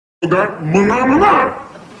That Manahmanah,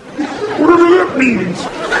 whatever that means.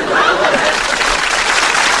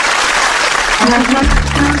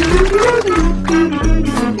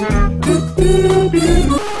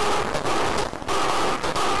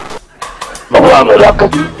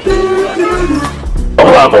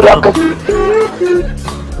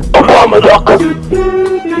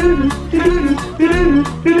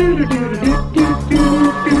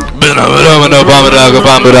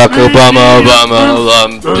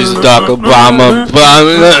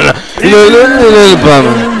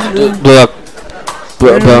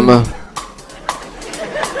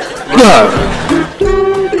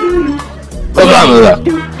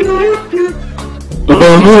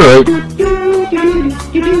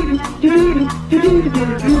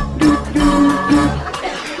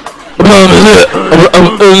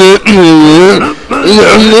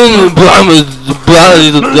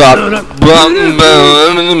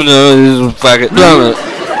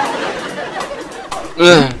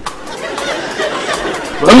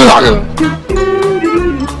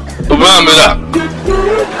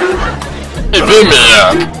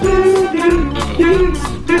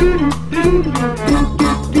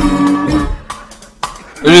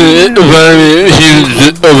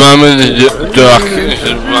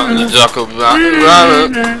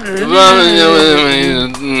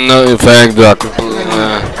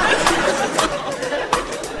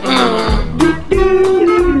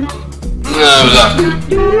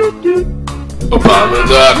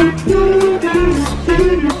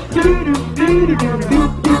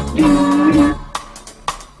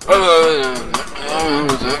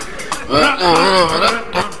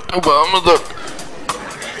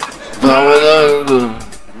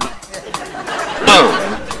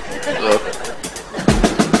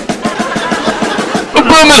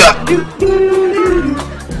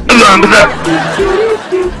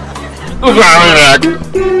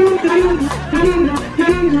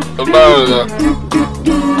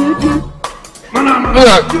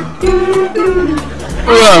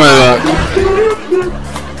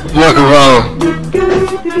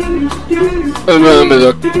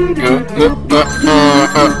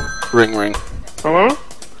 Ring, ring. Hello?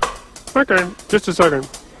 Okay, just a second.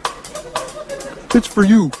 It's for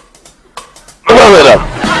you.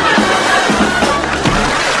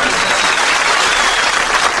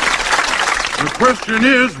 The question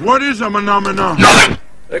is, what is a Manahmanah? Nothing.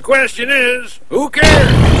 The question is, who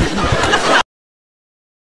cares?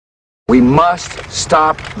 We must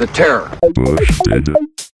stop the terror. Busted.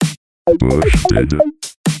 Busted.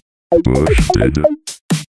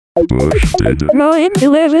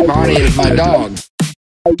 9/11. Barney is my dog.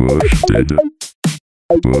 Busted.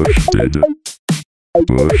 9/11.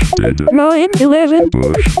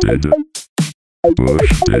 Busted.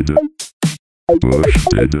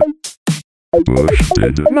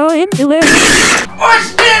 9/11.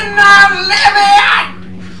 Busted 9/11!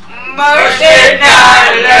 Busted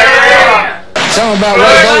 9/11! Something about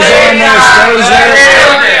what goes on there stays there.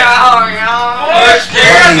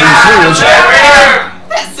 Busted 9/11!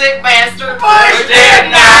 That sick bastard!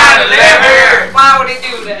 Busted 9/11! Why would he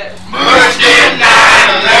do that? Busted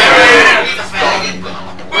 9/11! He's a faggot.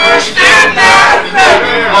 Busted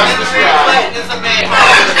 9/11! Is a man.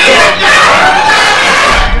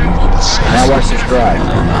 Now watch this drive.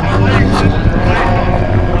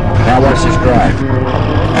 Now watch this drive.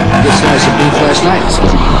 Get slice of beef last night.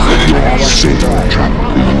 Now watch this drive.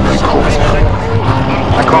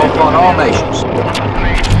 I call upon all nations.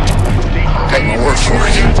 Take my word for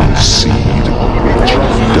it. The seed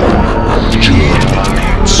of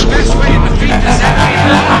geomites.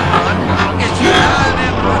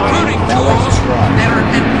 Now watch this drive.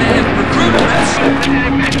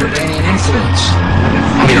 Alien influence.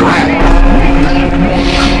 I mean, a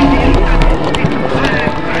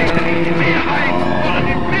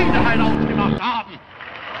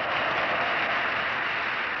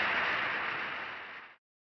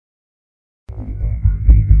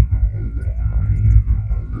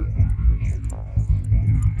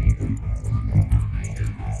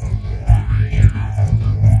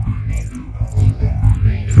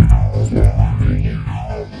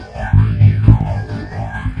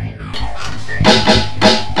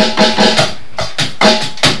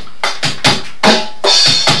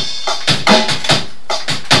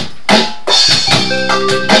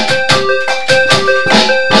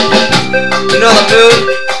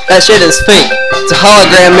That shit is fake. It's a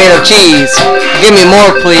hologram made of cheese. Give me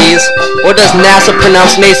more, please. What does NASA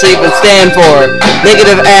pronounce NASA even stand for?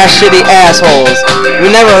 Negative ass shitty assholes.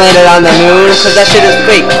 We never landed on the moon, cause that shit is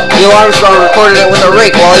fake. Neil Armstrong recorded it with a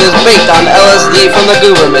rake while he was baked on LSD from the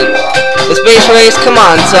Guberment. The space race? Come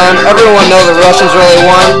on, son. Everyone knows the Russians really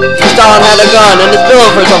won. Stalin had a gun and his pillow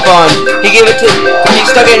for some fun. He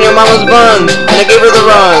stuck it in your mama's buns, and it gave her the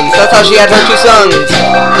runs. That's how she had her 2 sons.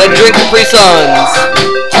 They drink Capri Suns.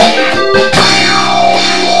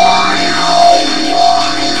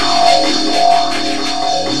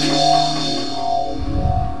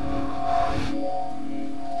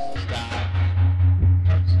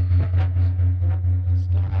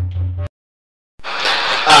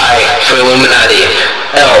 For Illuminati,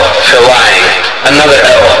 L for lying, another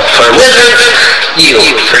L for lizard, U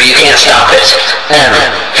for you can't stop it, M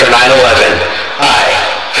for 9/11, I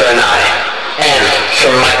for an eye, N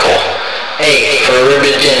for Michael, A for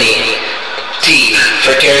Ribbit Denny, T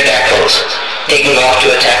for pterodactyls, taking off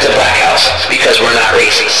to attack the Black House because we're not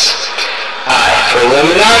racist. I for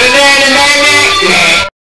Illuminati.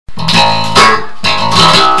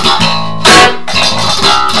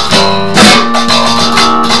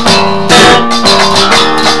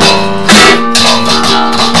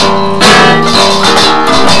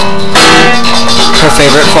 Her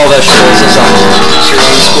favorite fall vegetables is on. She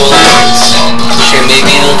runs school events. She may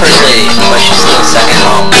be the first lady, but she's still second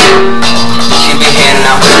home. She'd be handing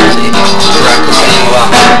out jersey, directly saying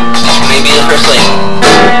about her. She may be the first lady,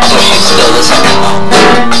 but she's still the second home.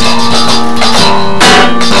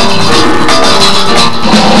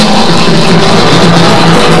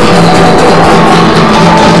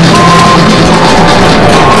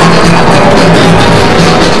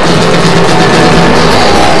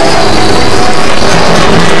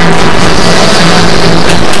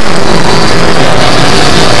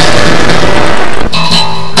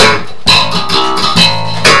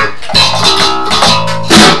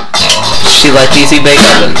 She likes easy bake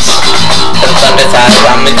ovens, and undersized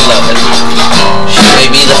on McLovin. She may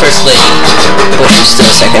be the first lady, but she's still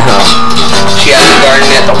second home. She has a garden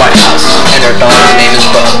at the White House, and her dog's name is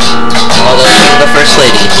Bo. Although she's the first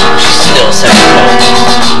lady, she's still second home.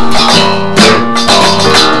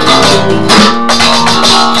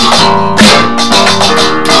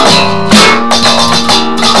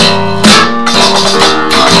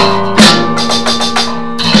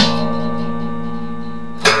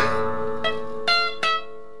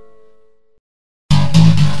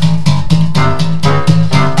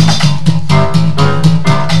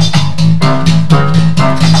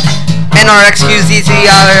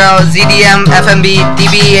 NRXQZCRL ZDM FMB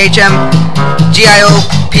DBHM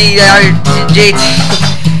GIOPRJT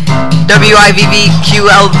WIVV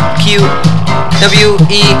QLQ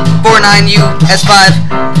WE49U S5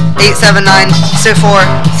 879 64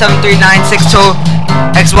 739 62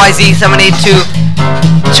 XYZ 782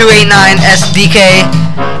 289 SDK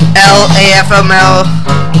LAFML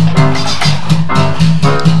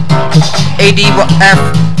ADF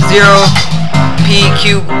 0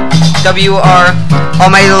 PQWR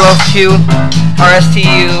Almighty Love Q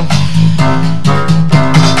RSTU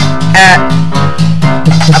at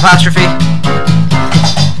apostrophe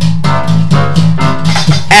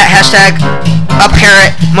at hashtag up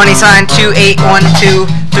carrot money sign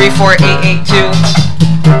 2812348882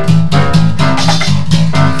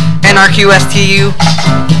 NRQSTU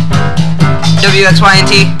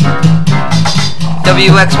WXYNT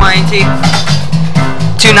WXYNT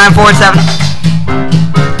 2947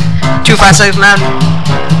 256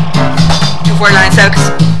 2496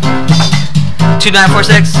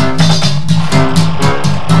 2946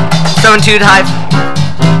 72 hive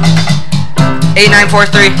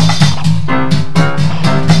 8943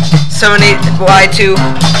 78Y2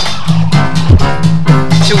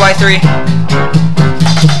 2Y3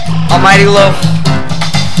 Almighty Loaf.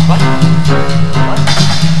 What?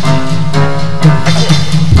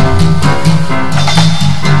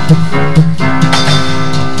 That's it.